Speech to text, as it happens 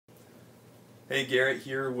Hey, Garrett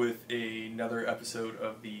here with another episode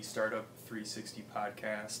of the Startup 360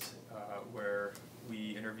 podcast, where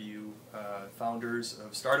we interview founders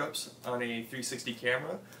of startups on a 360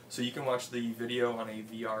 camera, so you can watch the video on a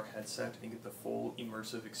VR headset and get the full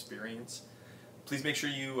immersive experience. Please make sure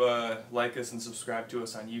you like us and subscribe to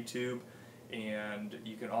us on YouTube, and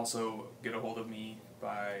you can also get a hold of me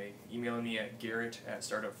by emailing me at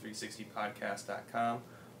garrett@startup360podcast.com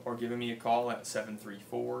or giving me a call at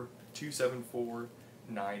 734-274-9521.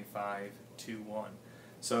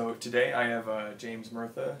 So today I have James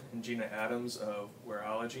Murtha and Gina Adams of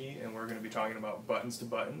Wareologie, and we're going to be talking about buttons to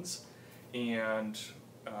buttons. And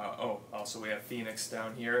also we have Phoenix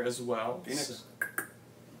down here as well. Phoenix.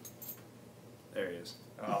 There he is.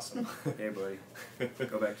 Awesome. Hey, buddy.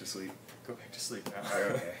 Go back to sleep. Go back to sleep now.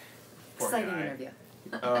 Okay. Exciting interview.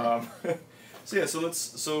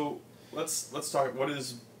 So let's talk. What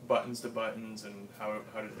is buttons to buttons, and how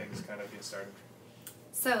did things kind of get started?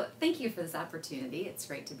 So thank you for this opportunity. It's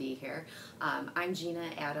great to be here. I'm Gina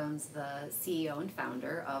Adams, the CEO and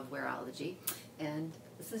founder of Wareologie, and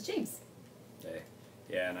this is James. Hey.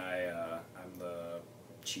 Yeah, and I'm the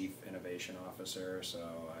Chief Innovation Officer,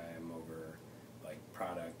 so I'm over like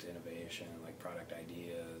product innovation, like product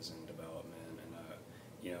ideas and development, and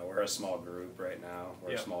we're a small group right now.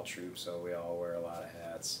 We're a small troop, so we all wear a lot of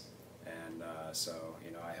hats, and so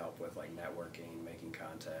I help with like networking, making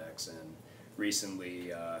contacts, and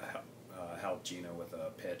recently helped Gina with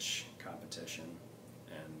a pitch competition,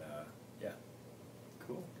 and yeah.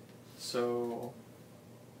 Cool. So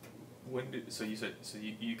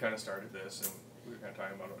you kind of started this, and we were kind of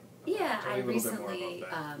talking about it. Yeah, I recently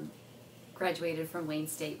graduated from Wayne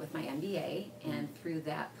State with my MBA, and through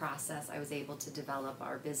that process I was able to develop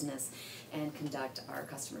our business and conduct our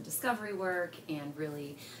customer discovery work and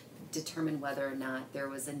really determine whether or not there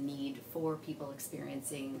was a need for people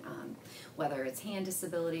experiencing whether it's hand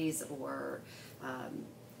disabilities or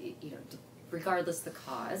regardless the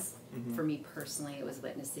cause. For me personally, it was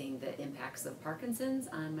witnessing the impacts of Parkinson's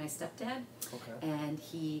on my stepdad. Okay. And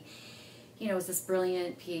he was this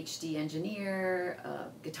brilliant PhD engineer,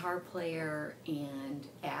 guitar player, and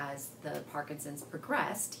as the Parkinson's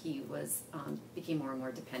progressed, he was became more and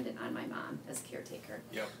more dependent on my mom as a caretaker.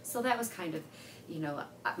 Yep. So that was kind of,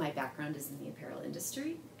 my background is in the apparel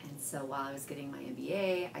industry, and so while I was getting my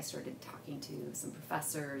MBA, I started talking to some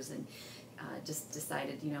professors and just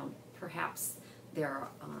decided, perhaps there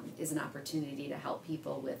is an opportunity to help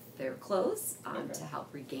people with their clothes, to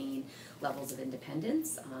help regain levels of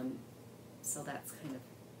independence. So that's kind of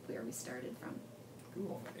where we started from.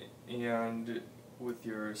 Cool. And with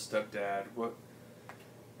your stepdad,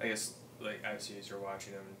 as you're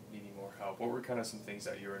watching him needing more help, what were kind of some things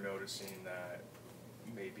that you were noticing that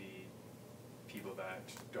maybe people that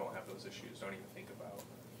don't have those issues don't even think about?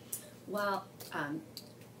 Well,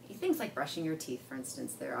 things like brushing your teeth, for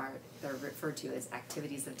instance, they're referred to as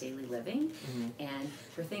activities of daily living, and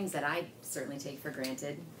they're things that I certainly take for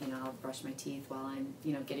granted. I'll brush my teeth while I'm,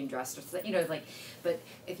 getting dressed, or but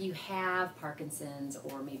if you have Parkinson's,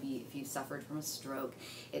 or maybe if you suffered from a stroke,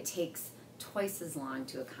 it takes twice as long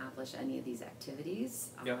to accomplish any of these activities.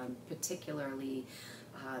 Particularly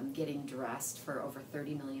getting dressed for over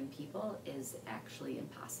 30 million people is actually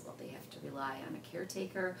impossible. They have to rely on a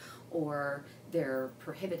caretaker, or they're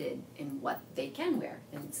prohibited in what they can wear.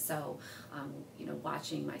 And so,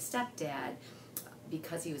 watching my stepdad,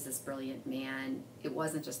 because he was this brilliant man, it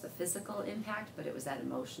wasn't just the physical impact, but it was that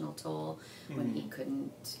emotional toll when he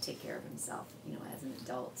couldn't take care of himself, as an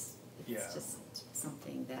adult. It's just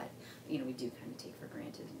something that, we do kind of take for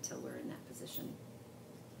granted until we're in that position.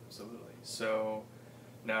 Absolutely. So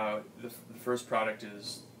now the first product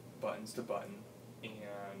is buttons to button,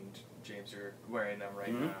 and James, you're wearing them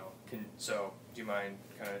right now. Do you mind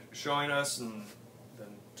kind of showing us and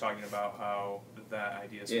then talking about how that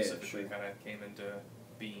idea specifically kind of came into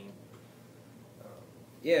being?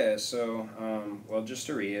 Well, just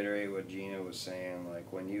to reiterate what Gina was saying,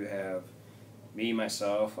 like when you have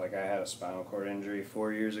myself, I had a spinal cord injury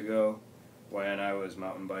 4 years ago when I was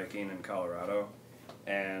mountain biking in Colorado,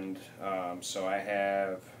 and so I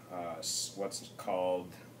have what's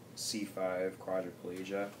called C5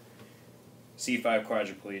 quadriplegia. C5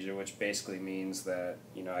 quadriplegia, which basically means that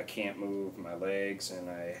I can't move my legs, and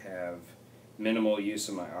I have minimal use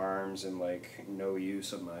of my arms, and no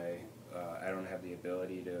use of my I don't have the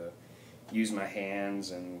ability to use my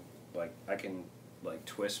hands, and I can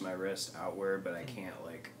twist my wrist outward, but I can't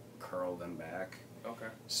curl them back. Okay.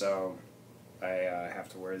 So I have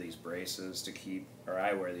to wear these braces to keep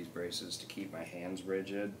my hands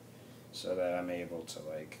rigid, so that I'm able to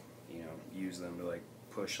use them to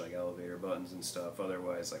push like elevator buttons and stuff.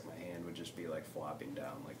 Otherwise, like my hand would just be like flopping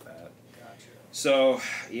down like that. Gotcha. So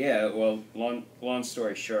yeah, well, long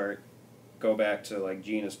story short, go back to like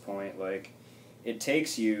Gina's point. Like, it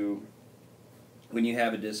takes you, when you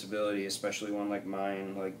have a disability, especially one like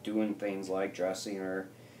mine, like doing things like dressing or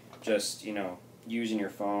just, you know, using your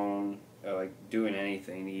phone, like doing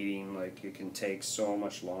anything, eating, like it can take so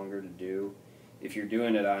much longer to do if you're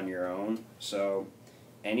doing it on your own. So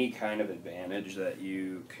any kind of advantage that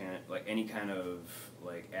you can, like any kind of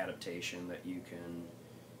like adaptation that you can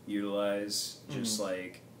utilize, just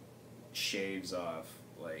like shaves off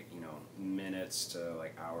like, you know, minutes to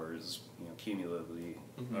like hours, you know, cumulatively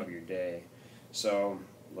of your day. So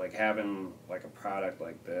like having like a product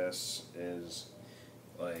like this is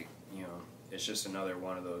like, you know, it's just another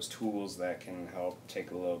one of those tools that can help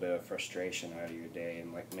take a little bit of frustration out of your day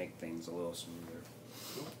and like make things a little smoother.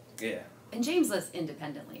 Yeah. And James lives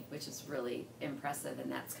independently, which is really impressive, and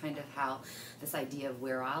that's kind of how this idea of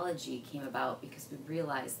Wareologie came about, because we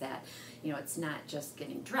realized that, you know, it's not just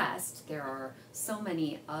getting dressed. There are so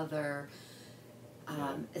many other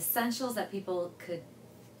essentials that people could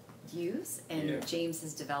use, and James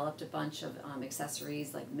has developed a bunch of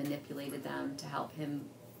accessories, like manipulated them to help him,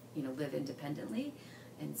 you know, live independently.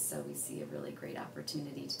 And so we see a really great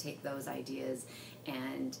opportunity to take those ideas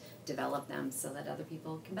and develop them so that other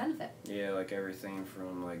people can benefit. Yeah, like everything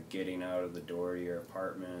from like getting out of the door to your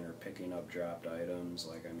apartment or picking up dropped items.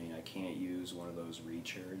 Like, I mean, I can't use one of those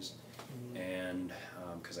reachers, and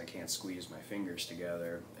because I can't squeeze my fingers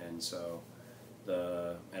together, and so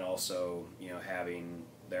and also, you know,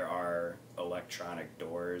 there are electronic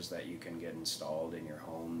doors that you can get installed in your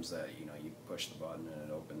homes that, you know, you push the button and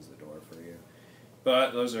it opens the door for you.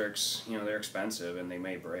 But those are, you know, they're expensive and they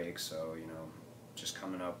may break, so, you know, just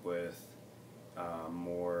coming up with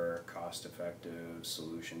more cost-effective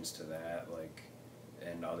solutions to that, like,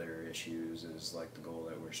 and other issues is like the goal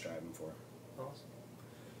that we're striving for. Awesome.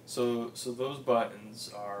 So those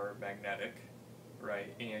buttons are magnetic,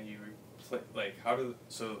 right? And you like,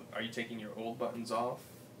 so are you taking your old buttons off?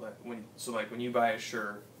 Like when you buy a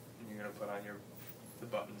shirt and you're gonna put on the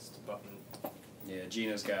buttons to button. Yeah,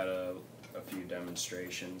 Gina's got a few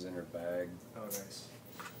demonstrations in her bag. Oh, nice.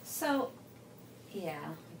 So, yeah,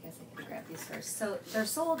 I guess I can grab these first. So they're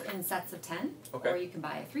sold in sets of 10, or you can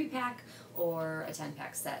buy a 3-pack or a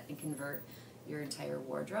 10-pack set and convert your entire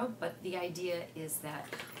wardrobe. But the idea is that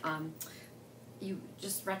you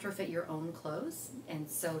just retrofit your own clothes, and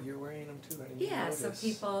so you're wearing them too. I didn't notice. So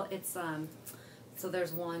people, it's so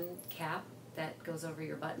there's one cap that goes over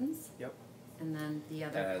your buttons. Yep. And then the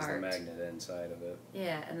other that part has the magnet inside of it.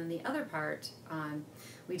 Yeah, and then the other part,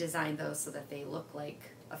 we designed those so that they look like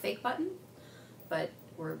a fake button, but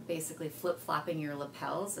we're basically flip-flopping your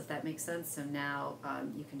lapels, if that makes sense. So now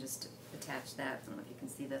you can just attach that, I don't know if you can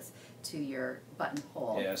see this, to your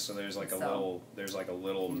buttonhole. Yeah, so there's like a little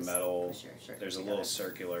metal, there's a little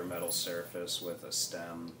circular metal surface with a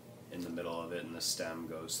stem in the middle of it, and the stem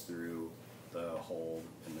goes through the hole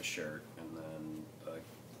in the shirt, and then the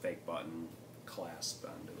fake button clasped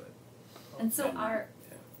onto it. And so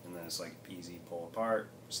and then it's like easy pull apart,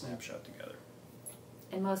 snap shut together.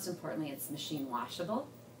 And most importantly, it's machine washable.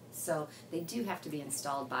 So they do have to be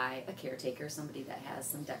installed by a caretaker, somebody that has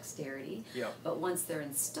some dexterity. Yep. But once they're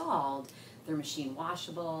installed, they're machine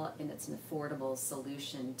washable, and it's an affordable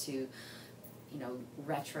solution to, you know,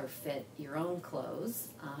 retrofit your own clothes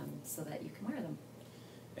so that you can wear them.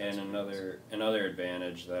 And another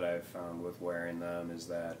advantage that I've found with wearing them is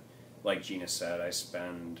that, like Gina said, I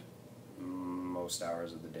spend most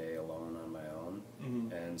hours of the day alone on my own.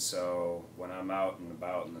 And so when I'm out and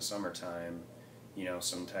about in the summertime, you know,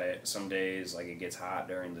 some days, like, it gets hot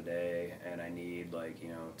during the day and I need, like, you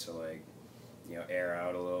know, to, like, you know, air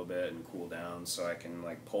out a little bit and cool down, so I can,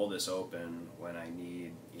 like, pull this open when I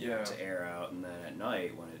need, you know, to air out, and then at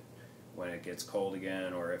night when it gets cold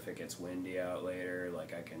again, or if it gets windy out later,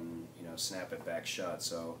 like, I can, you know, snap it back shut.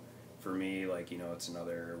 So for me, like, you know, it's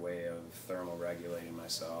another way of thermal regulating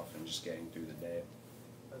myself and just getting through the day.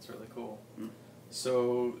 That's really cool.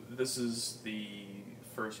 So this is the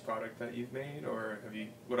first product that you've made, or have you,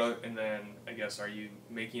 and then I guess, are you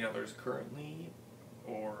making others currently,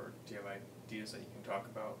 or do you have ideas that you can talk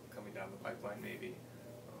about coming down the pipeline maybe?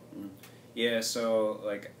 Yeah, so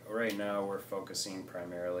like right now we're focusing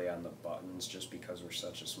primarily on the buttons, just because we're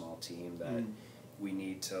such a small team that we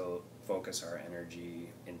need to focus our energy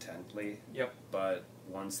intently. Yep. But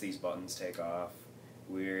once these buttons take off,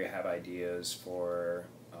 we have ideas for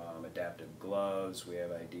adaptive gloves. We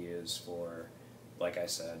have ideas for, like I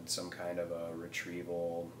said, some kind of a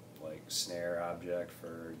retrieval, like, snare object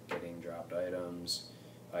for getting dropped items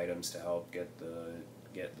to help get the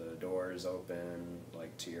get the doors open,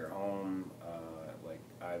 like, to your home.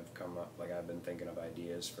 Like, I've been thinking of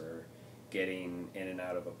ideas for getting in and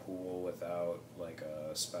out of a pool without, like,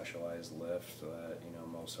 a specialized lift that, you know,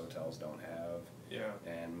 most hotels don't have. Yeah.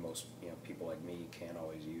 And most, you know, people like me can't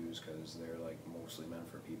always use because they're, like, mostly meant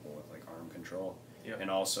for people with, like, arm control. Yeah. And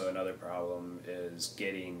also another problem is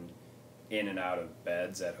getting in and out of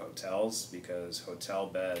beds at hotels, because hotel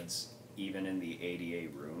beds, even in the ADA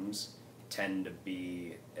rooms, tend to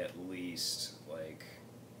be at least like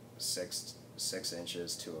 6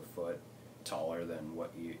 inches to a foot taller than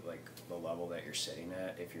what you, like, the level that you're sitting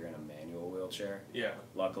at if you're in a manual wheelchair. Yeah.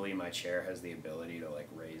 Luckily my chair has the ability to, like,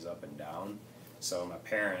 raise up and down, so my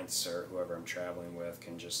parents or whoever I'm traveling with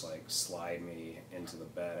can just, like, slide me into the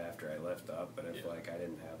bed after I lift up. But if like I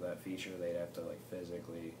didn't have that feature, they'd have to, like,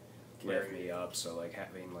 physically lift me up. So, like,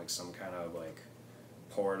 having, like, some kind of, like,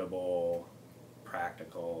 portable,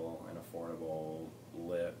 practical, and affordable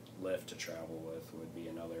lift to travel with would be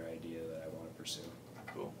another idea that I want to pursue.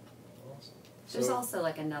 Cool. Awesome. There's also,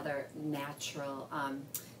 like, another natural,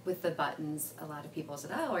 with the buttons, a lot of people said,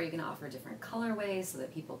 oh, are you going to offer different colorways so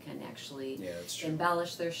that people can actually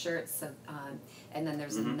embellish their shirts? So, and then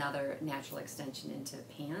there's another natural extension into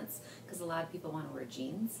pants, because a lot of people want to wear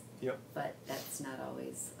jeans. Yep. But that's not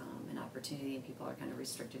always an opportunity, and people are kind of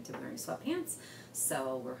restricted to wearing sweatpants.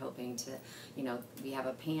 So we're hoping to, you know, we have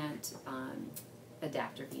a pant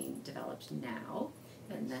adapter being developed now,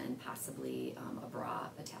 and then possibly a bra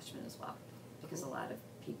attachment as well, because a lot of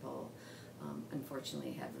people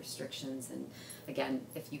unfortunately have restrictions. And again,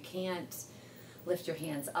 if you can't lift your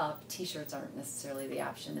hands up, t-shirts aren't necessarily the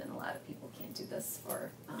option, and a lot of people can't do this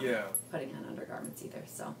for putting on undergarments either.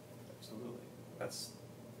 So absolutely, that's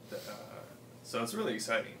so it's really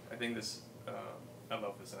exciting. I think this I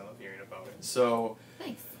love this, and I love hearing about it. So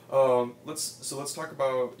thanks. Let's talk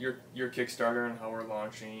about your Kickstarter and how we're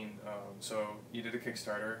launching. So you did a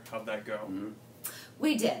Kickstarter. How'd that go?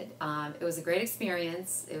 We did. It was a great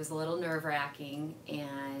experience. It was a little nerve-wracking,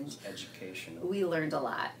 and educational. We learned a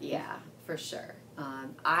lot. Yeah, for sure.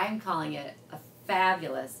 I'm calling it a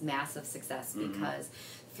fabulous, massive success because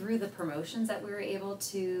through the promotions that we were able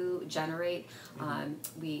to generate,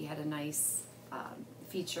 we had a nice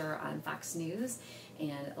feature on Fox News,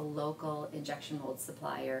 and a local injection mold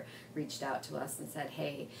supplier reached out to us and said,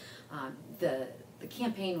 hey, the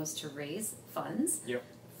campaign was to raise funds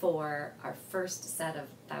for our first set of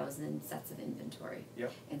 1,000 sets of inventory.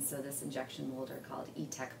 Yep. And so this injection molder called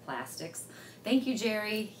E-Tech Plastics. Thank you,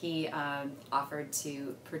 Jerry. He offered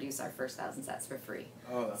to produce our first 1,000 sets for free.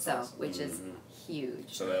 Oh, that's awesome. Which is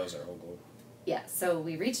huge. So that was our whole goal. Yeah, so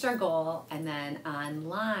we reached our goal, and then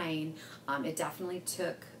online, it definitely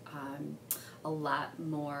took a lot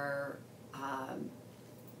more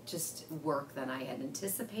just work than I had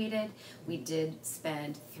anticipated. We did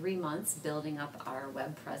spend 3 months building up our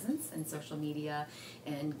web presence and social media,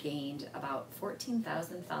 and gained about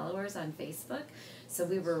 14,000 followers on Facebook. So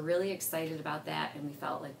we were really excited about that, and we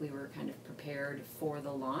felt like we were kind of prepared for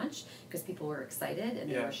the launch because people were excited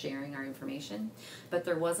and they were sharing our information. But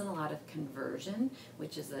there wasn't a lot of conversion,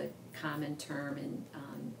 which is a common term in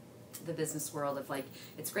the business world of, like,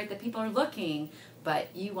 it's great that people are looking, but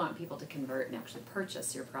you want people to convert and actually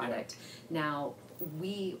purchase your product. Now,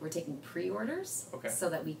 we were taking pre-orders so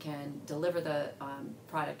that we can deliver the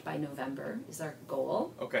product by November is our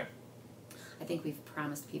goal. Okay. I think we've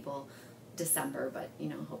promised people December, but, you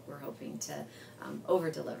know, we're hoping to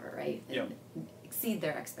over-deliver, right? And exceed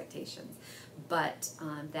their expectations. But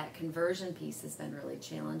that conversion piece has been really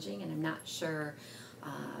challenging, and I'm not sure,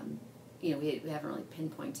 you know, we haven't really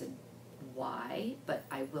pinpointed why, but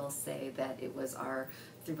I will say that it was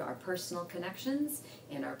through our personal connections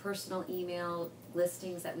and our personal email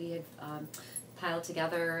listings that we had piled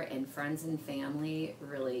together, and friends and family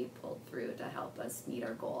really pulled through to help us meet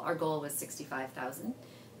our goal. Our goal was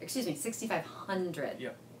 6,500.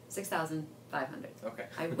 Yep. 6,500. Okay.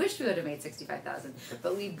 I wish we would have made 65,000,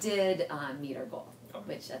 but we did meet our goal,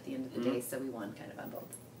 which at the end of the day, so we won kind of on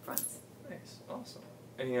both fronts. Nice. Awesome.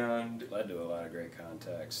 And led to a lot of great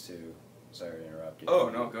contacts too. Sorry to interrupt you. Oh,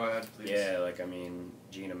 no, go ahead, please. Yeah, like, I mean,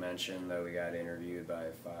 Gina mentioned that we got interviewed by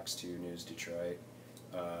Fox 2 News Detroit.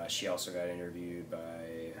 She also got interviewed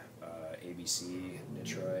by ABC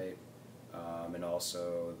Detroit, and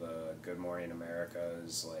also the Good Morning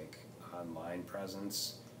America's, like, online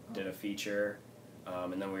presence did a feature.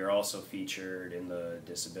 And then we were also featured in the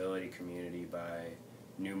disability community by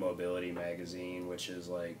New Mobility magazine, which is,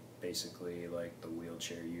 like, basically, like, the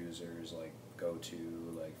wheelchair users, like, go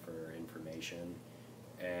to, like, for information.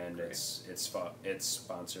 And it's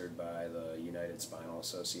sponsored by the United Spinal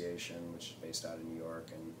Association, which is based out of New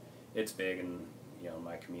York, and it's big in,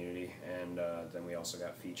 my community, and then we also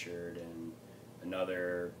got featured in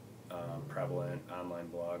another prevalent online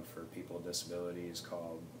blog for people with disabilities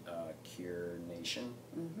called Cure Nation.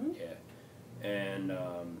 Mm-hmm. Yeah,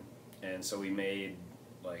 and so we made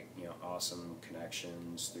awesome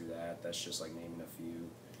connections through that. That's just naming a few.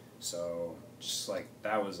 So just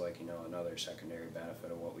that was another secondary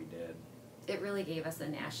benefit of what we did. It really gave us a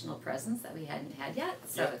national presence that we hadn't had yet,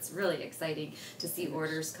 so Yep. it's really exciting to see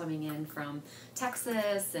orders coming in from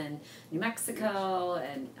Texas and New Mexico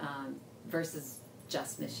and versus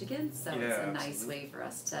just Michigan, so it's a nice absolutely. way for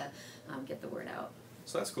us to get the word out.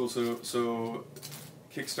 So that's cool. So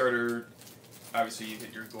Kickstarter, obviously you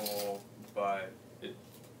hit your goal, but it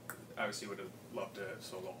obviously would have loved to have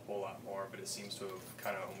sold a whole lot more, but it seems to have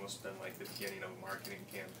kind of almost been like the beginning of a marketing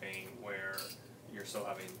campaign where you're still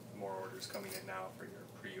having more orders coming in now for your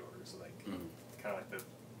pre-orders, kind of like the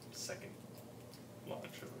second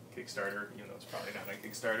launch of a Kickstarter, even though it's probably not a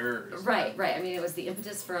Kickstarter. Right. I mean, it was the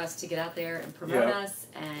impetus for us to get out there and promote us,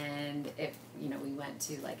 and we went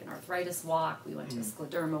to an arthritis walk, we went to a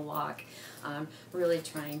scleroderma walk, really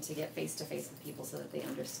trying to get face-to-face with people so that they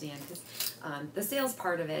understand, because the sales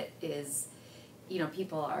part of it is,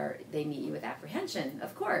 people they meet you with apprehension,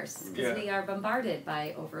 of course, because we are bombarded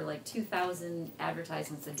by over 2,000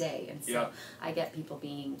 advertisements a day, and so I get people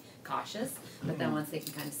being cautious, but then once they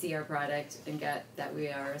can kind of see our product and get that we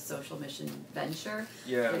are a social mission venture,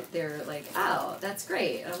 they're like, oh, that's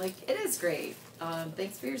great, and I'm like, it is great,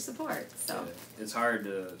 thanks for your support. So it's hard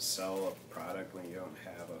to sell a product when you don't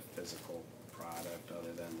have a physical product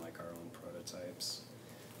other than our own prototypes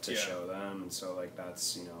to show them, and so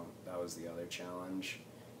that's that was the other challenge.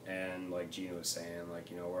 And like Gina was saying,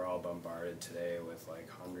 we're all bombarded today with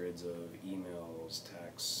hundreds of emails,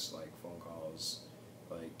 texts, phone calls,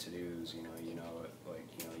 to-dos, you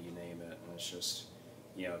name it, and it's just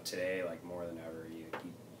today more than ever you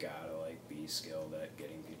gotta be skilled at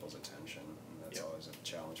getting people's attention, and that's always a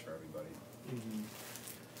challenge for everybody. Mm-hmm.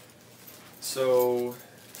 So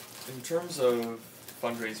in terms of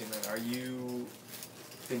fundraising, then, are you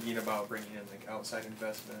thinking about bringing in outside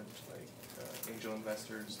investment, angel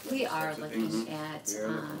investors? We are looking at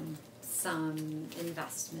some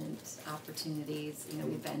investment opportunities.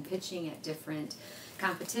 We've been pitching at different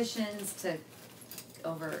competitions to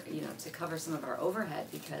cover some of our overhead,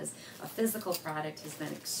 because a physical product has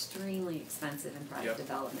been extremely expensive in product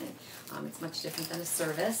development. It's much different than a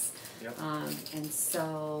service, and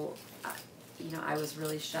so I was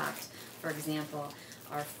really shocked. For example,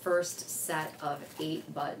 our first set of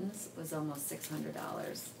 8 buttons was almost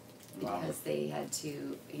 $600 because they had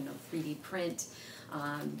to 3D print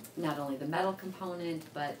not only the metal component,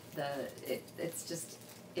 but it's just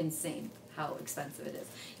insane how expensive it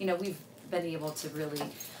is. We've been able to really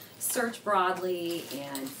search broadly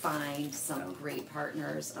and find some great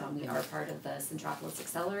partners. We are part of the Centropolis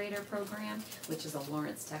Accelerator Program, which is a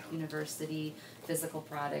Lawrence Tech University physical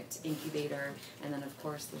product incubator, and then of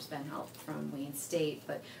course there's been help from Wayne State,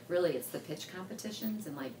 but really it's the pitch competitions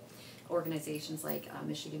and organizations like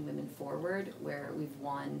Michigan Women Forward, where we've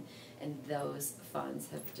won, and those funds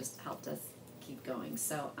have just helped us keep going.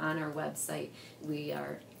 So on our website we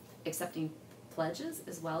are accepting pledges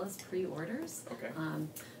as well as pre-orders.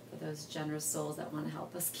 For those generous souls that want to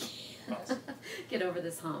help us get over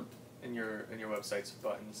this hump. And your website's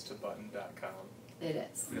buttonstobutton.com. It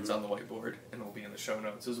is. It's on the whiteboard, and it'll be in the show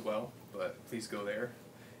notes as well, but please go there.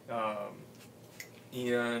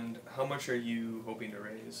 And how much are you hoping to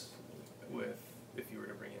raise if you were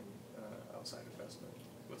to bring in outside investment?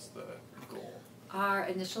 What's the goal? Our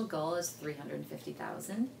initial goal is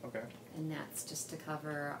 $350,000. Okay. And that's just to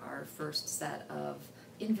cover our first set of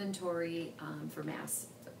inventory for mass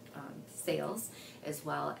sales, as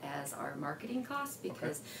well as our marketing costs,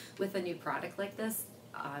 because with a new product like this,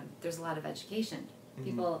 there's a lot of education.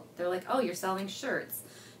 People, they're like, oh, you're selling shirts.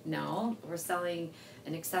 No, we're selling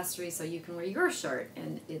an accessory so you can wear your shirt,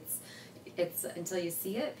 and it's until you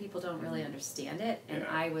see it, people don't really understand it, and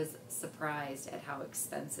I was surprised at how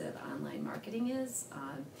expensive online marketing is,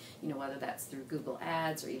 whether that's through Google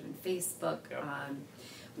Ads or even Facebook,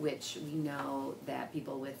 which we know that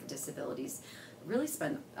people with disabilities really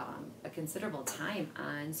spend a considerable time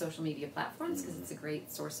on social media platforms, because it's a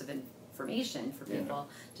great source of information for people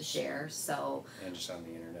to share. So, and just on the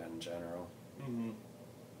internet in general,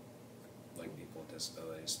 people with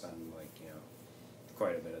disabilities spend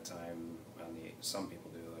quite a bit of time on some people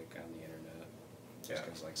do on the internet, just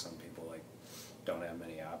because some people don't have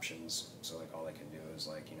many options, so all they can do is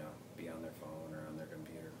be on their phone or on their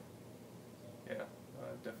computer. Yeah,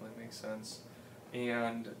 definitely makes sense.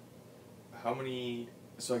 And how many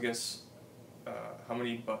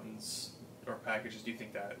buttons or packages do you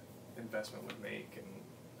think that investment would make, and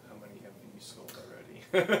how many have you sold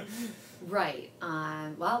already? Right.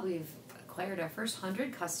 Well, we've acquired our first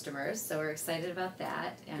 100 customers, so we're excited about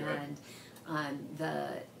that. And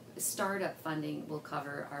the startup funding will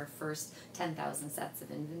cover our first 10,000 sets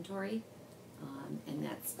of inventory. And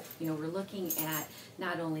that's, we're looking at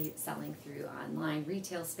not only selling through online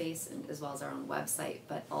retail space and as well as our own website,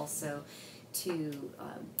 but also to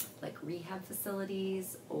like rehab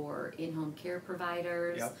facilities or in-home care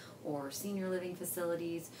providers. Yep. Or senior living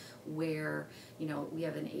facilities where, we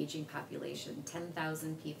have an aging population.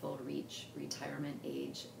 10,000 people reach retirement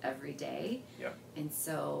age every day. Yep. And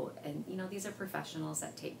so, these are professionals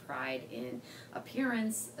that take pride in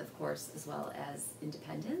appearance, of course, as well as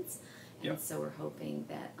independence. And Yep. so we're hoping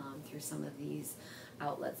that through some of these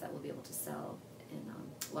outlets that we'll be able to sell in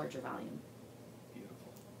larger volume.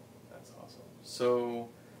 Beautiful. That's awesome. So,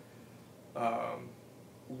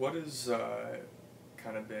 what has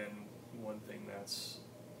kind of been one thing that's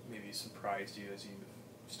maybe surprised you as you've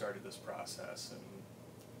started this process and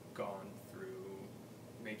gone through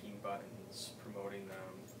making buttons, promoting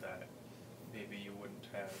them, that maybe you wouldn't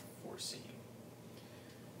have foreseen?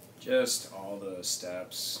 Just all the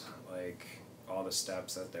steps,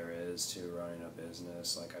 that there is to running a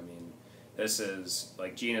business. This is,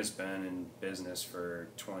 Gina's been in business for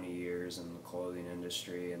 20 years in the clothing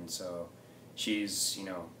industry, and so she's,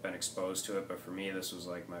 been exposed to it, but for me this was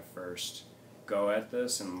my first go at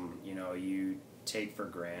this, and you take for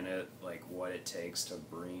granted what it takes to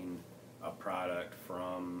bring a product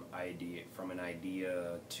from an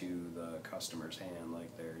idea to the customer's hand.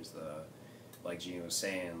 There's like Gina was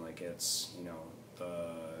saying, it's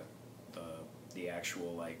the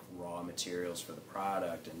actual raw materials for the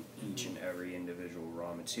product, and each and every individual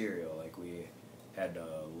raw material. We had to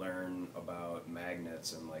learn about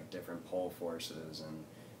magnets and different pull forces, and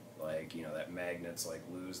that magnets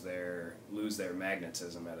lose their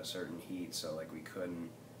magnetism at a certain heat, so we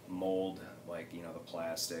couldn't mold the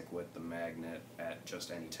plastic with the magnet at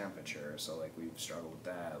just any temperature, so we've struggled with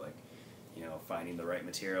that, finding the right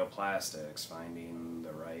material plastics, finding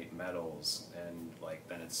the right metals, and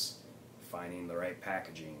then it's finding the right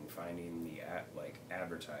packaging, finding the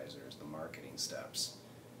advertisers, the marketing steps,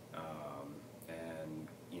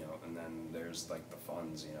 and then there's the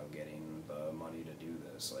funds, getting the money to do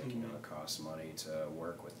this, it costs money to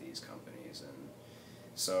work with these companies, and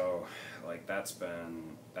so that's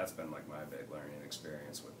been my big learning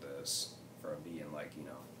experience with this, for being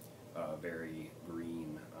a very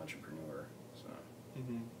green entrepreneur. So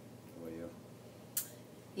what about you?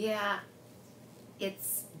 Yeah,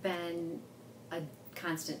 it's been a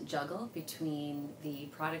constant juggle between the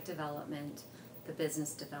product development, the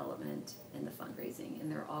business development, and the fundraising,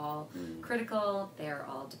 and they're all critical, they're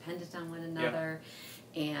all dependent on one another,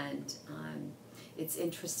 and it's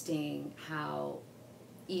interesting how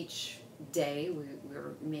each day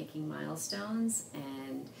we're making milestones,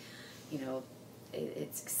 and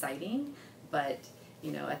it's exciting, but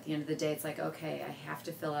at the end of the day, it's okay, I have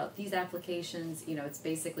to fill out these applications. It's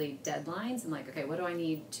basically deadlines. And okay, what do I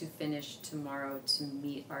need to finish tomorrow to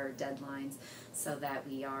meet our deadlines, so that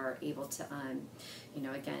we are able to,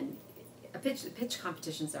 again, pitch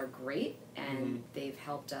competitions are great, and they've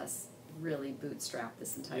helped us really bootstrap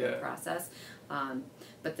this entire process.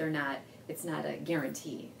 But it's not a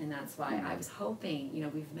guarantee, and that's why I was hoping,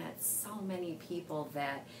 we've met so many people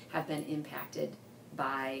that have been impacted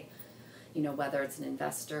by, whether it's an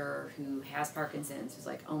investor who has Parkinson's, who's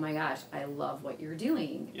oh my gosh, I love what you're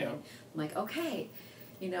doing. Yeah. And I'm okay,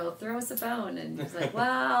 throw us a bone. And he's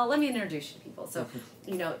well, let me introduce you to people. So,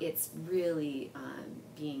 it's really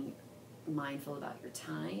being mindful about your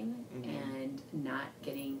time and not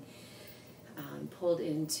getting pulled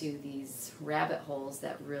into these rabbit holes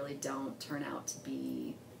that really don't turn out to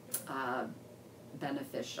be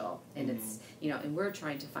beneficial. And it's, and we're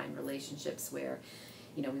trying to find relationships where,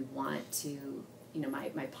 we want to,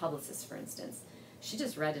 my publicist, for instance, she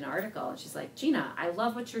just read an article, and she's Gina, I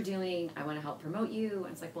love what you're doing, I want to help promote you.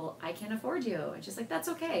 And it's well, I can't afford you. And she's that's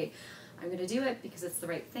okay, I'm going to do it because it's the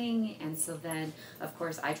right thing. And so then, of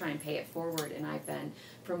course, I try and pay it forward, and I've been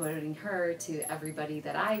promoting her to everybody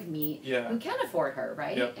that I meet who can afford her,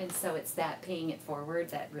 right? Yep. And so it's that paying it forward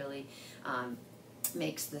that really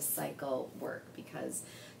makes this cycle work, because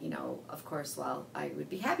of course, while I would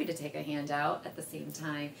be happy to take a handout, at the same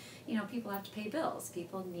time, people have to pay bills.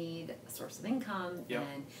 People need a source of income,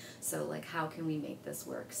 and so how can we make this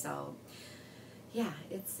work? So yeah,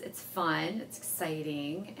 it's fun, it's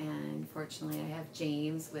exciting, and fortunately I have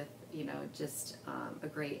James with just a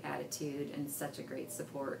great attitude and such a great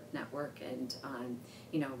support network, and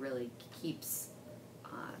really keeps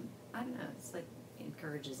I don't know, it's like, it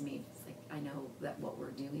encourages me. It's like, I know that what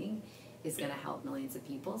we're doing is going to help millions of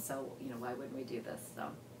people, so, you know, why wouldn't we do this? So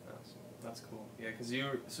that's cool. Yeah, because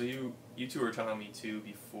you two were telling me too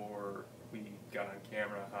before we got on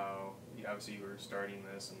camera how obviously you were starting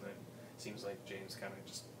this, and then it seems like James kind of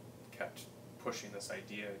just kept pushing this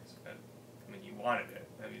idea. And, I mean, you wanted it.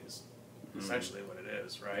 I mean, it's essentially what it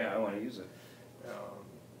is, right? Yeah, I want to use it.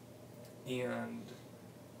 And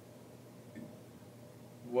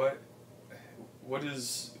what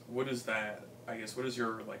is that? I guess what is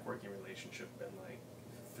your like working relationship been like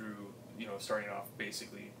through, you know, starting off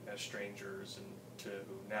basically as strangers and to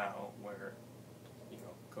now where, you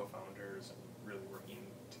know, co-founders and really working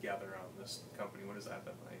together on this company? What has that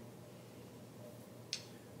been like?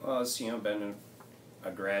 Well, it's, you know, been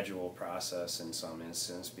a gradual process in some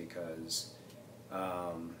instance because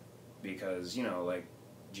you know, like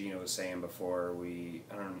Gina was saying before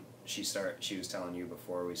she was telling you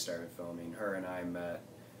before we started filming, her and I met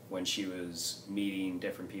when she was meeting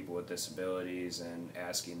different people with disabilities and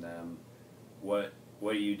asking them, what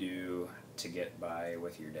do you do to get by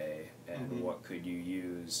with your day, and what could you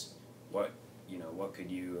use, what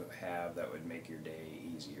could you have that would make your day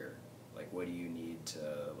easier? Like, what do you need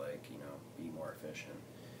to, like, you know, be more efficient?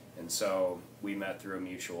 And so we met through a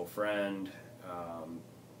mutual friend,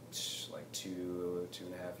 like two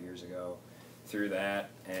and a half years ago, through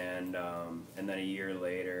that, and then a year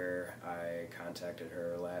later, I contacted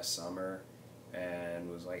her last summer, and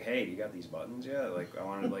was like, "Hey, you got these buttons yet?" Like, I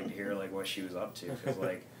wanted like to hear like what she was up to, because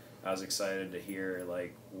like I was excited to hear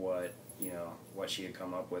like what she had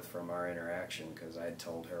come up with from our interaction, because I had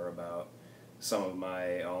told her about some of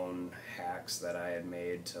my own hacks that I had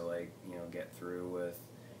made to, like, you know, get through with,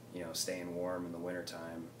 you know, staying warm in the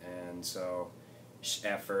wintertime. And so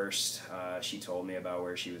at first she told me about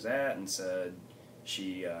where she was at and said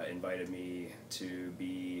she invited me to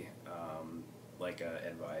be like a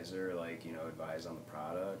advisor, like, you know, advise on the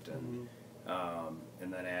product. And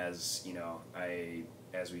then as, you know,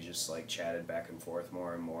 as we just like chatted back and forth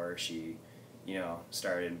more and more, she, you know,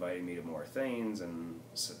 started inviting me to more things, and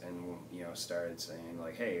you know, started saying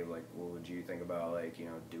like, hey, like, what would you think about, like, you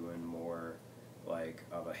know, doing more like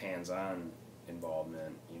of a hands-on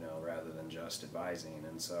involvement, you know, rather than just advising.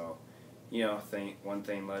 And so, you know, one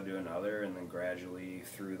thing led to another, and then gradually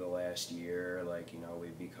through the last year, like, you know,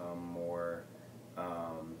 we've become more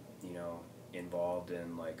you know, involved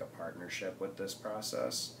in like a partnership with this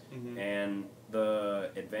process. And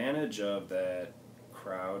the advantage of that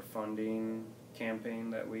crowdfunding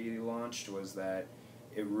campaign that we launched was that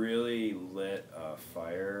it really lit a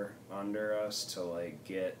fire under us to like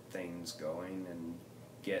get things going and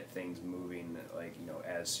get things moving, like, you know,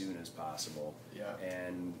 as soon as possible. Yeah.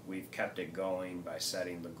 And we've kept it going by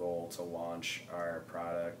setting the goal to launch our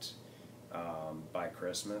product by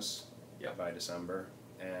Christmas, by December.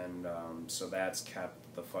 And so that's kept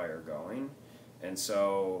the fire going. And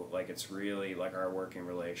so, like, it's really, like, our working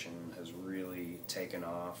relation has really taken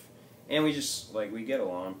off. And we just, like, we get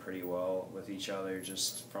along pretty well with each other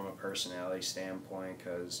just from a personality standpoint,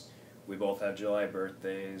 because we both have July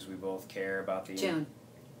birthdays, we both care about the... June.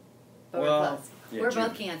 But well, we're close. yeah, we're June.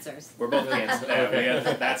 both Cancers. We're both Cancers.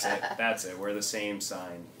 That's it. We're the same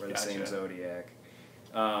sign. We're the same zodiac.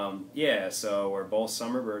 Yeah, so we're both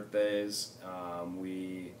summer birthdays.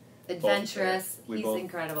 We adventurous. He's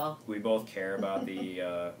incredible. We both care about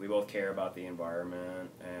the environment,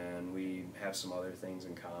 and we have some other things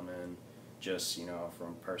in common, just, you know,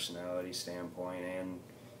 from personality standpoint, and,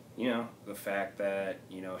 you know, the fact that,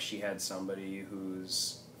 you know, she had somebody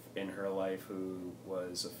who's in her life who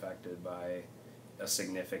was affected by a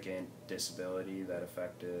significant disability that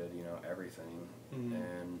affected, you know, everything.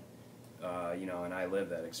 And you know, and I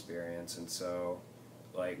lived that experience, and so,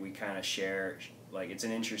 like, we kind of share, like, it's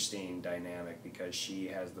an interesting dynamic because she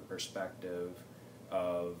has the perspective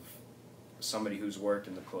of somebody who's worked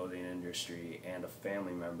in the clothing industry and a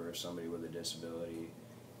family member of somebody with a disability,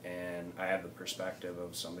 and I have the perspective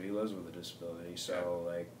of somebody who lives with a disability. So,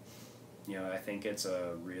 like, you know, I think it's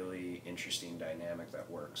a really interesting dynamic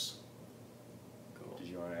that works. Cool. Did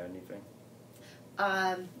you want to add anything?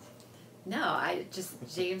 No,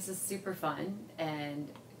 James is super fun, and,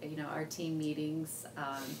 you know, our team meetings,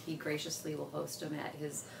 he graciously will host them at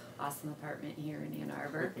his awesome apartment here in Ann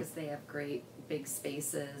Arbor, because they have great big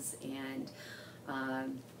spaces, and,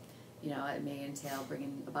 you know, it may entail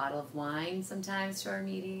bringing a bottle of wine sometimes to our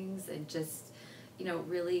meetings, and just, you know,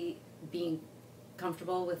 really being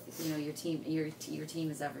comfortable with, you know, your team. Your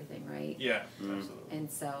team is everything, right? Yeah, absolutely. And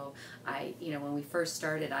so when we first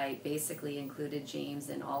started, I basically included James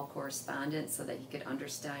in all correspondence so that he could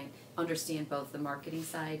understand both the marketing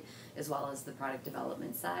side as well as the product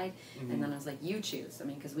development side. Mm-hmm. And then I was like, you choose. I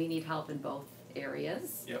mean, because we need help in both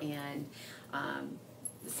areas. Yep. And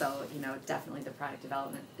so, you know, definitely the product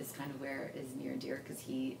development is kind of where is near and dear because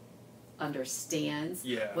he understands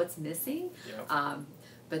what's missing. Yeah.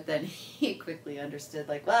 But then he quickly understood,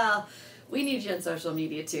 like, well, we need you on social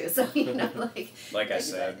media too. So, you know, like I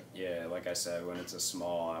said, when it's a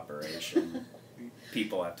small operation,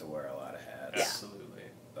 people have to wear a lot of hats. Absolutely.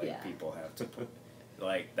 Like people have to put,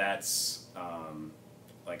 like that's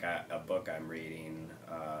like a book I'm reading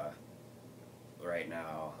right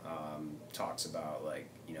now talks about, like,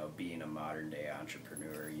 you know, being a modern day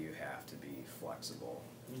entrepreneur, you have to be flexible.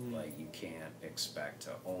 Mm-hmm. Like you can't expect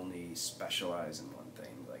to only specialize in one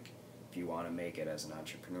thing. Like if you want to make it as an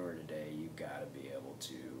entrepreneur today, you've got to be able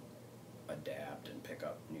to adapt and pick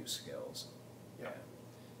up new skills. Yeah.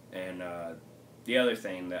 And the other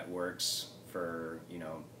thing that works for, you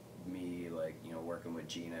know, me, like, you know, working with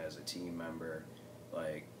Gina as a team member,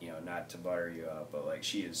 like, you know, not to butter you up, but like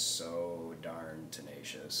she is so darn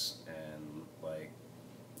tenacious, and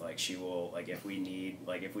like she will, like if we need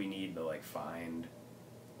to like find,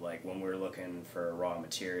 like when we're looking for raw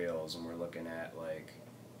materials and we're looking at like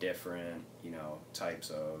different, you know, types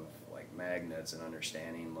of like magnets and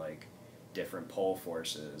understanding like different pull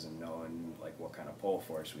forces and knowing like what kind of pull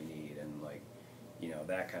force we need and like, you know,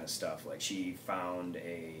 that kind of stuff. Like she found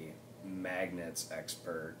a magnets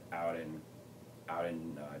expert out in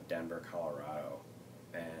Denver, Colorado,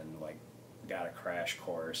 and like got a crash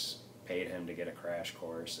course, paid him to get a crash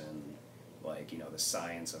course in like, you know, the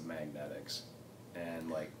science of magnetics. And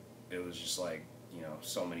like it was just like, you know,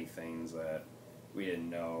 so many things that we didn't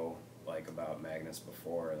know like about magnets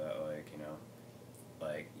before, that like, you know,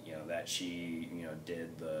 that she, you know,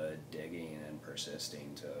 did the digging and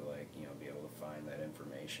persisting to like, you know, be able to find that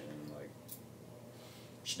information. Like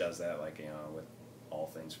she does that, like, you know, with all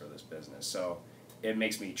things for this business. So it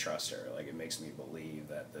makes me trust her. Like it makes me believe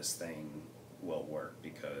that this thing will work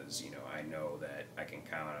because, you know, I know that I can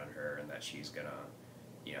count on her and that she's gonna,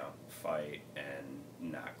 you know, fight and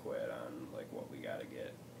not quit on like what we gotta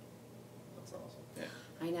get. That's awesome. Yeah.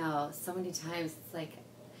 I know. So many times it's like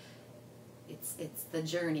it's the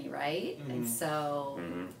journey, right? Mm-hmm. And so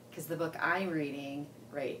because the book I'm reading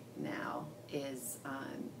right now is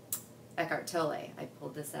Eckhart Tolle. I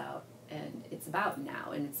pulled this out, and it's about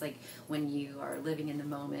now, and it's like when you are living in the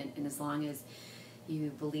moment, and as long as you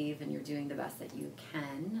believe and you're doing the best that you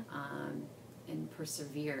can and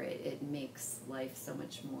persevere, it makes life so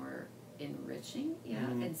much more enriching.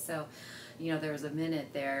 And so, you know, there was a minute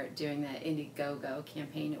there doing that Indiegogo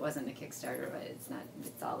campaign. It wasn't a Kickstarter, but it's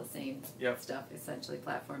all the same stuff, essentially,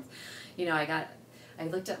 platforms. You know, I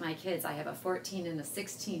looked at my kids. I have a 14 and a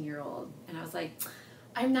 16-year-old, and I was like,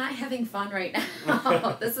 I'm not having fun right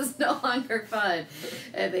now. This is no longer fun.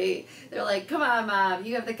 And they're like, come on, Mom,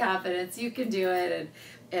 you have the confidence, you can do it.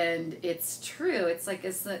 And it's true. It's like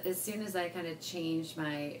as soon as I kind of changed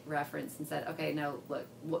my reference and said, okay, no, look,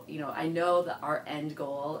 you know, I know that our end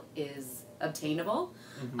goal is obtainable.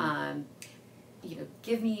 You know,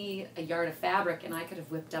 give me a yard of fabric and I could have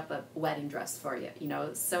whipped up a wedding dress for you. You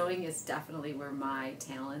know, sewing is definitely where my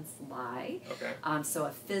talents lie. Okay. So a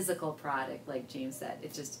physical product, like James said,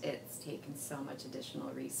 it's taken so much additional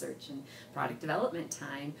research and product development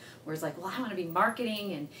time, where it's like, well, I want to be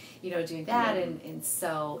marketing and, you know, doing that. And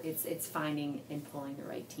so it's finding and pulling the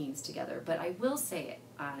right teams together. But I will say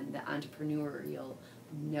on the entrepreneurial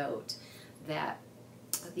note that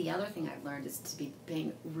the other thing I've learned is to be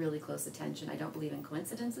paying really close attention. I don't believe in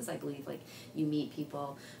coincidences. I believe like you meet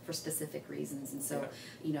people for specific reasons. And so,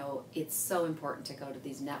 you know, it's so important to go to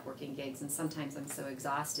these networking gigs. And sometimes I'm so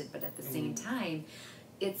exhausted, but at the same time,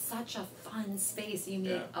 it's such a fun space. You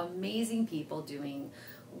meet amazing people doing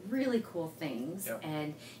really cool things.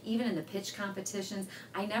 And even in the pitch competitions,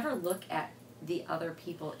 I never look at the other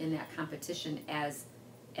people in that competition as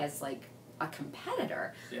like a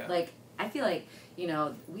competitor. Like, I feel like, you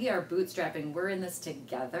know, we are bootstrapping, we're in this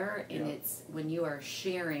together, and it's when you are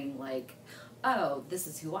sharing, like, oh, this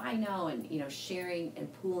is who I know, and, you know, sharing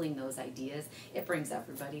and pooling those ideas, it brings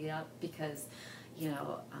everybody up because, you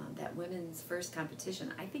know, that women's first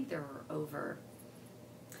competition, I think there were over,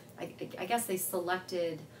 I guess they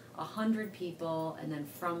selected 100 people, and then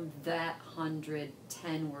from that 100,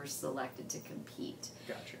 10 were selected to compete.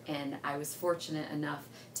 Gotcha. And I was fortunate enough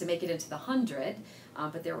to make it into the 100,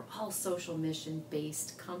 but they were all social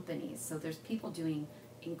mission-based companies. So there's people doing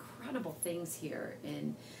incredible things here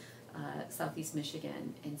in Southeast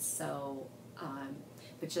Michigan, and so,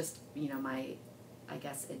 but just, my, I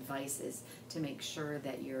guess, advice is to make sure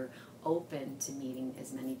that you're open to meeting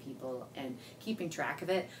as many people and keeping track of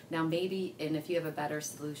it. Now maybe, and if you have a better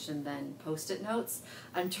solution than Post-it notes,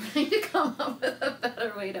 I'm trying to come up with a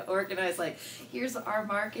better way to organize, like, here's our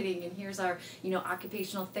marketing and here's our,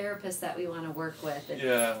 occupational therapist that we want to work with. And,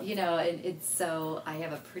 and it's so, I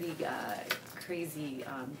have a pretty crazy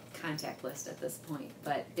contact list at this point,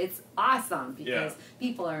 but it's awesome because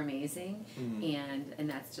people are amazing, and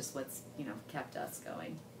that's just what's, kept us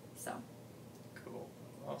going, so. Cool.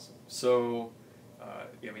 Awesome. So,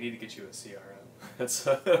 we need to get you a CRM. That's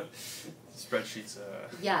spreadsheets.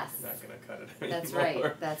 Yes. Not gonna cut it anymore. That's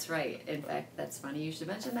right. That's right. In fact, that's funny you should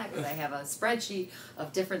mention that because I have a spreadsheet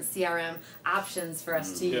of different CRM options for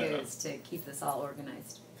us to use to keep this all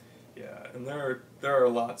organized. Yeah, and there are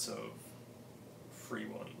lots of free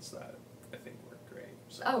ones that I think work great.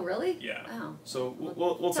 So, oh, really? Yeah. Oh. So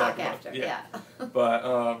we'll talk about after. it. Yeah. But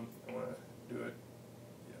I want to do it.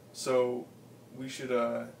 Yeah. So we should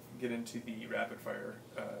get into the rapid fire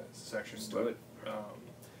section. Let's do it.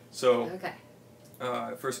 Okay.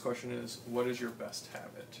 First question is, what is your best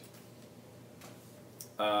habit?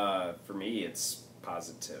 For me, it's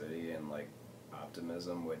positivity and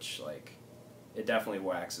optimism, which it definitely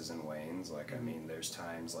waxes and wanes. I mean, there's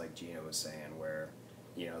times like Gina was saying where,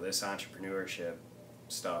 this entrepreneurship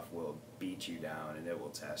stuff will beat you down and it will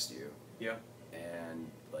test you. Yeah. And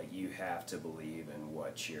you have to believe in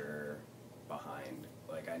what you're behind.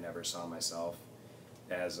 I never saw myself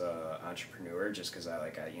as a entrepreneur just because I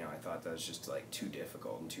thought that was just too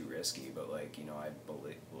difficult and too risky. But I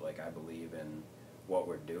believe in what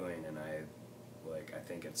we're doing, and I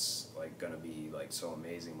think it's gonna be so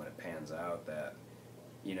amazing when it pans out that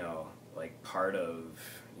part of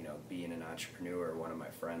being an entrepreneur. One of my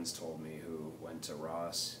friends told me, who went to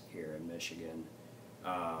Ross here in Michigan.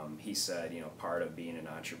 He said, part of being an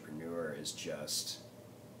entrepreneur is just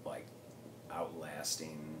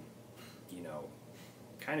outlasting,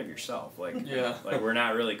 kind of yourself. We're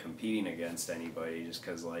not really competing against anybody just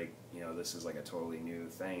because this is a totally new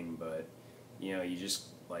thing, but you just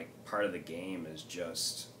part of the game is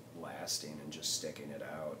just lasting and just sticking it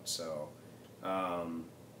out. So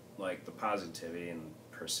the positivity and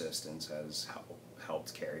persistence has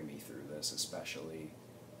helped carry me through this, especially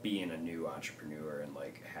being a new entrepreneur and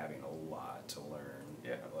having a lot to learn.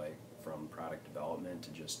 Yeah. From product development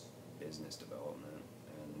to just business development,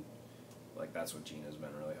 and that's what Gina's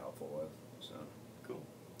been really helpful with. So cool.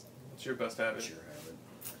 What's your best habit? What's your habit?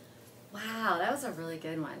 Wow, that was a really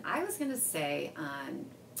good one. I was gonna say,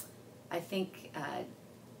 I think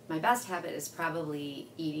my best habit is probably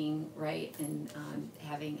eating right and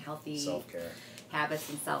having healthy Self-care. habits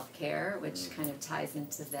and self-care, which kind of ties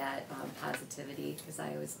into that positivity, because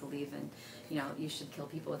I always believe in, you should kill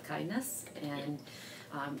people with kindness, and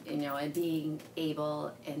and being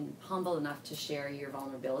able and humble enough to share your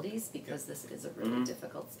vulnerabilities, because this is a really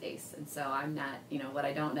difficult space. And so I'm not, what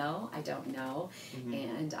I don't know,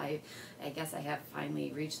 and I guess I have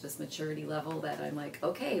finally reached this maturity level that I'm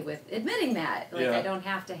okay with admitting that. I don't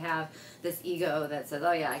have to have this ego that says,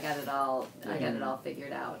 oh yeah, I got it all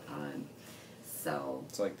figured out. So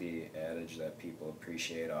it's the adage that people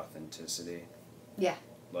appreciate authenticity. Yeah.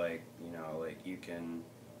 You can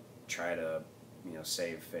try to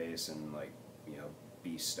save face and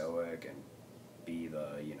be stoic and be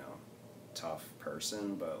the tough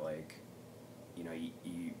person, but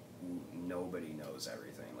you nobody knows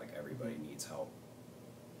everything. Everybody needs help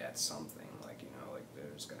at something.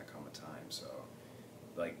 There's gonna come a time. So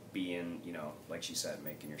being like she said,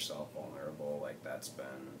 making yourself vulnerable, that's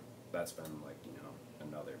been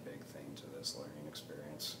another big thing to this learning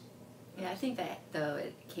experience. Yeah, I think that, though,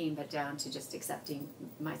 it came down to just accepting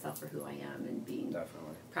myself for who I am and being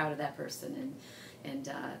proud of that person, and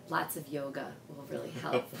lots of yoga will really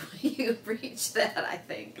help you reach that, I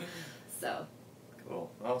think. So.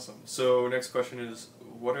 Cool. Awesome. So next question is,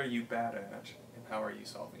 what are you bad at, and how are you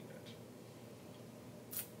solving it?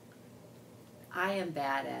 I am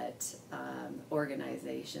bad at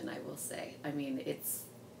organization, I will say. I mean, it's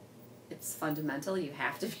fundamental. You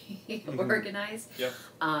have to be organized. Yep.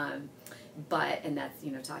 And that's,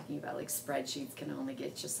 talking about spreadsheets can only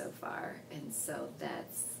get you so far. And so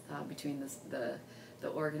that's between the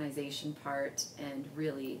organization part and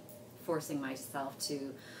really forcing myself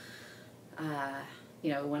to,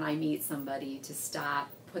 when I meet somebody, to stop,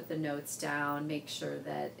 put the notes down, make sure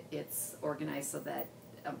that it's organized so that,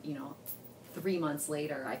 3 months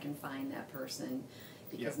later I can find that person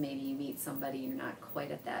because maybe you meet somebody, you're not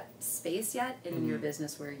quite at that space yet in your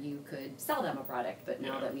business where you could sell them a product, but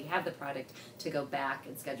now that we have the product, to go back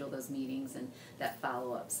and schedule those meetings and that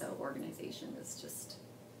follow-up. So organization is just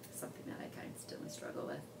something that I constantly struggle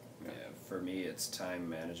with. Yeah, for me it's time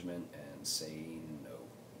management and saying no.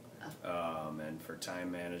 And for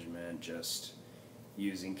time management, just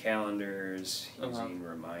using calendars, using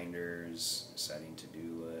reminders, setting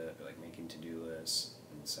making to-do lists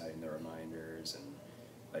and setting the reminders and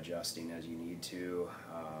adjusting as you need to.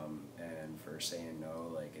 And for saying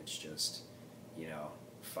no, like, it's just, you know,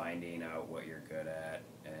 finding out what you're good at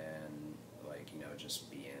and, like, you know, just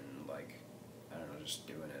being, like, I don't know, just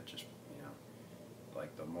doing it, just, you know,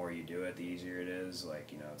 like, the more you do it, the easier it is.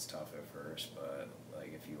 Like, you know, it's tough at first, but,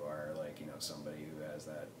 like, if you are, like, you know, somebody who has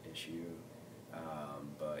that issue,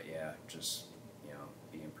 but yeah, just, you know,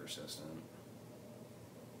 being persistent.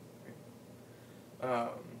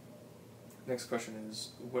 Next question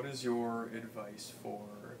is, what is your advice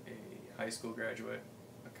for a high school graduate,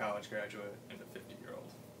 a college graduate, and a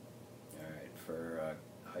 50-year-old? All right, for a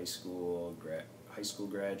high school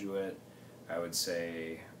graduate, I would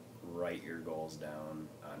say write your goals down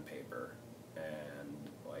on paper and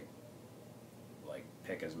like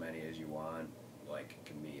pick as many as you want. Like, it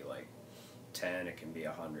can be like 10, it can be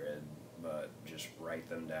 100, but just write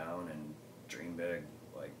them down and dream big.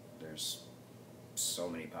 Like, there's so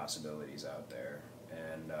many possibilities out there.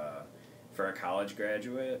 And for a college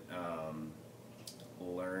graduate,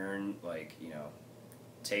 learn, like, you know,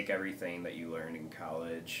 take everything that you learned in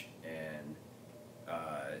college and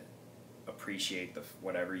appreciate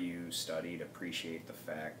whatever you studied, appreciate the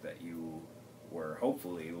fact that you were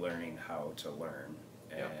hopefully learning how to learn.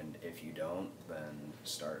 And if you don't, then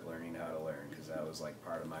start learning how to learn, because that was like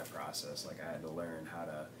part of my process. Like, I had to learn how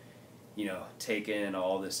to, you know, take in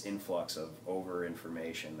all this influx of over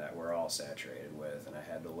information that we're all saturated with, and I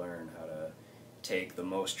had to learn how to take the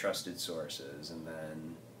most trusted sources and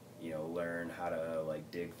then, you know, learn how to,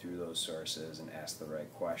 like, dig through those sources and ask the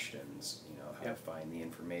right questions, you know, how to find the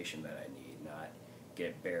information that I need, not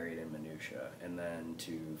get buried in minutia. And then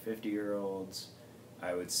to 50-year-olds,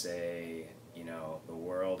 I would say, you know, the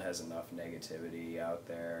world has enough negativity out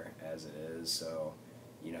there as it is, so,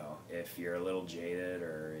 you know, if you're a little jaded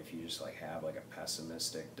or if you just, like, have, like, a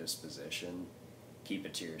pessimistic disposition, keep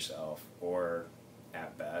it to yourself, or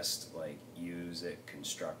at best, like, use it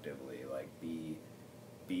constructively. Like, be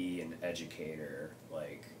an educator,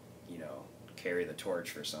 like, you know, carry the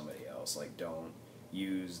torch for somebody else. Like, don't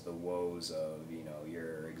use the woes of, you know,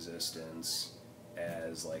 your existence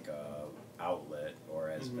as, like, a outlet or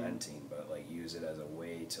as venting, but, like, use it as a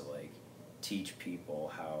way to, like, teach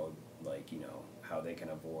people how, like, you know, how they can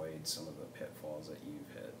avoid some of the pitfalls that you've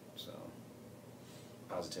hit. So,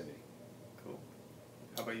 positivity. Cool.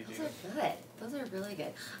 How about you, Gina? Those are good. Those are really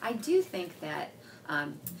good. I do think that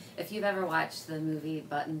if you've ever watched the movie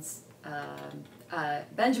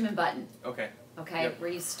Benjamin Button, Okay. where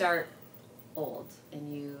you start old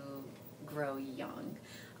and you grow young,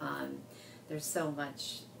 there's so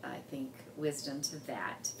much, I think, wisdom to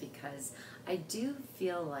that, because I do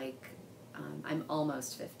feel like I'm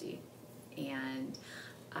almost 50, and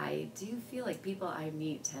I do feel like people I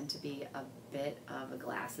meet tend to be a bit of a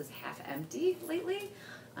glass is half empty lately,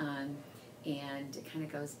 and it kind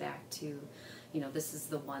of goes back to, you know, this is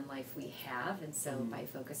the one life we have, and so by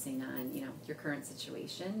focusing on, you know, your current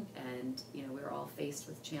situation, and, you know, we're all faced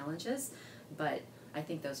with challenges, but I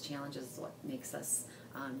think those challenges is what makes us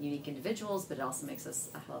unique individuals, but it also makes us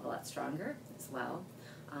a hell of a lot stronger as well.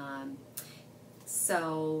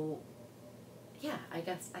 So, yeah, I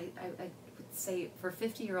guess I would say for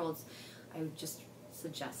 50-year-olds, I would just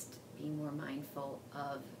suggest being more mindful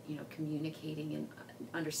of, you know, communicating and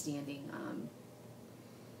understanding,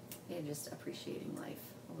 and just appreciating life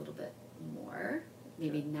a little bit more.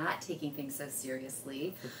 Maybe not taking things so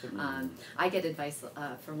seriously. I get advice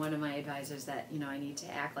from one of my advisors that, you know, I need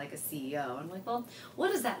to act like a CEO. I'm like, well,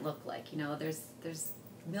 what does that look like? You know, there's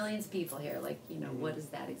millions of people here. Like, you know, what does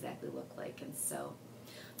that exactly look like? And so,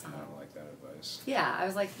 I don't like that advice. yeah, I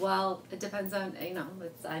was like, well, it depends on, you know,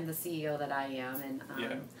 I'm the CEO that I am, and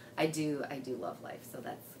I do love life, so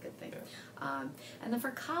that's a good thing. Yeah. And then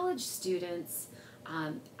for college students,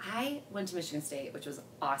 I went to Michigan State, which was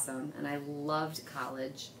awesome, and I loved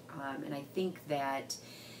college, and I think that,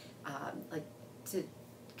 like, to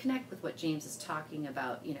connect with what James is talking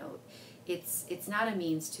about, you know, it's not a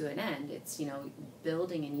means to an end. It's, you know,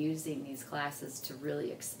 building and using these classes to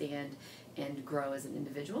really expand and grow as an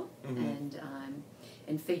individual,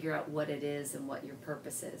 and figure out what it is and what your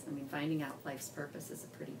purpose is. I mean, finding out life's purpose is a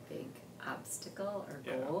pretty big obstacle or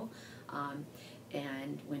goal.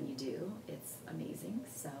 And when you do, it's amazing.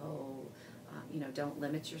 So, don't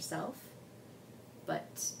limit yourself,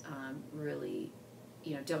 but really,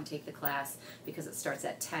 don't take the class because it starts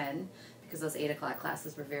at 10, because those 8 o'clock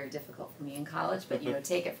classes were very difficult for me in college, but,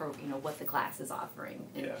 take it for, what the class is offering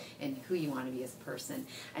and who you want to be as a person.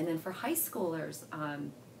 And then for high schoolers,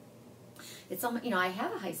 it's almost, I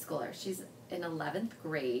have a high schooler. She's in 11th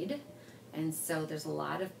grade. And so there's a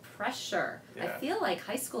lot of pressure. Yeah. I feel like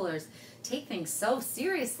high schoolers take things so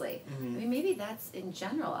seriously. I mean, maybe that's in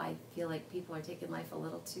general. I feel like people are taking life a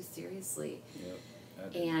little too seriously. Yep.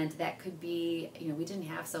 And that could be, we didn't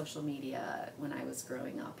have social media when I was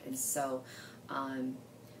growing up. And so,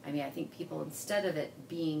 I think people, instead of it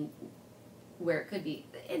being where it could be,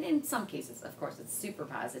 and in some cases, of course, it's super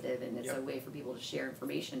positive and it's a way for people to share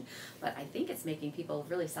information, but I think it's making people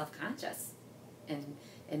really self-conscious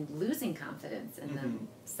and losing confidence in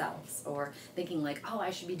themselves, or thinking like, oh,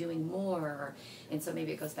 I should be doing more. And so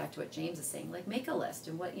maybe it goes back to what James is saying, like, make a list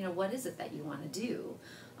and what is it that you want to do,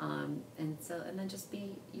 and then just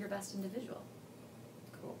be your best individual.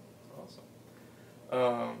 Cool, awesome.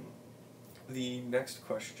 The next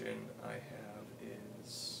question I have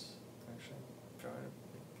is actually I'm trying to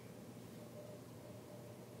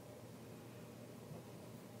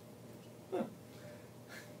think.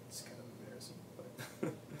 It's kind of embarrassing, but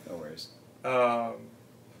No worries. oh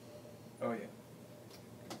yeah.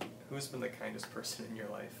 Who has been the kindest person in your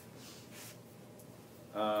life?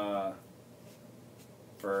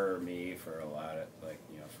 For me, for a lot of,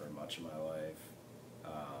 for much of my life,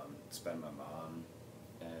 it's been my mom,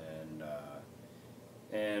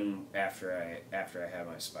 and after I had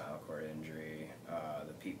my spinal cord injury,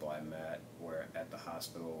 the people I met were at the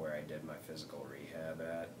hospital where I did my physical rehab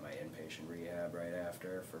at, my inpatient rehab right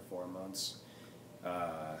after for 4 months.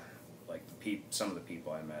 Some of the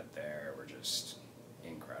people I met there were just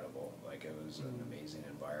incredible. Like, it was an amazing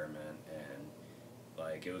environment, and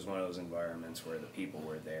it was one of those environments where the people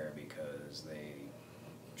were there because they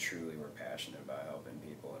truly were passionate about helping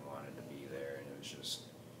people and wanted to be there, and it was just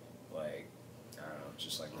I don't know,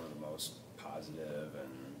 just one of the most positive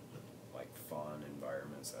and fun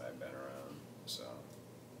environments that I've been around. So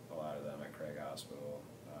a lot of them at Craig Hospital,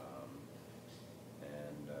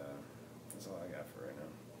 and that's all I got for right now.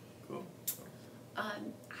 Cool.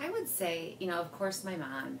 I would say, of course my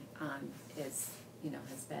mom is,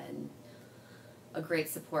 has been a great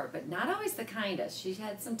support, but not always the kindest. She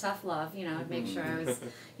had some tough love, to make sure I was,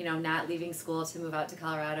 not leaving school to move out to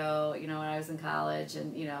Colorado, when I was in college,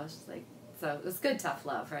 and, she's so it was good tough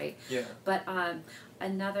love, right? Yeah. But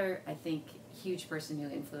another, I think, huge person who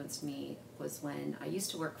influenced me was when I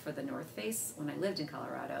used to work for the North Face when I lived in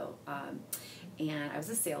Colorado, and I was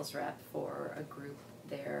a sales rep for a group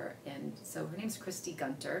there, and so her name's Christy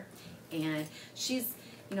Gunter, and she's,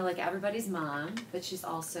 like everybody's mom, but she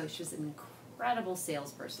was an incredible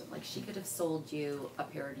salesperson. She could have sold you a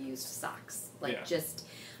pair of used socks, but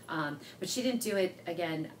she didn't do it,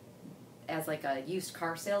 again, as a used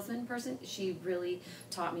car salesman person. She really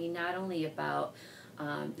taught me not only about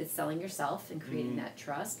it's selling yourself and creating that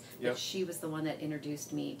trust, but she was the one that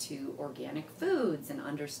introduced me to organic foods and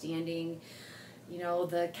understanding,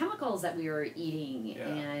 the chemicals that we were eating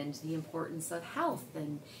and the importance of health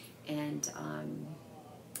and and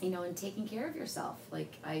taking care of yourself.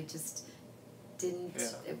 I just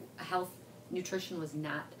didn't, nutrition was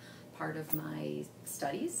not part of my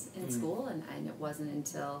studies in school, and it wasn't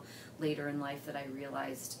until later in life that I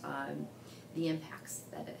realized the impacts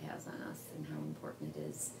that it has on us and how important it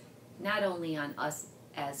is, not only on us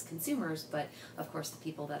as consumers, but of course the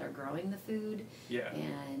people that are growing the food,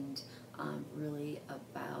 and really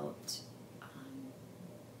about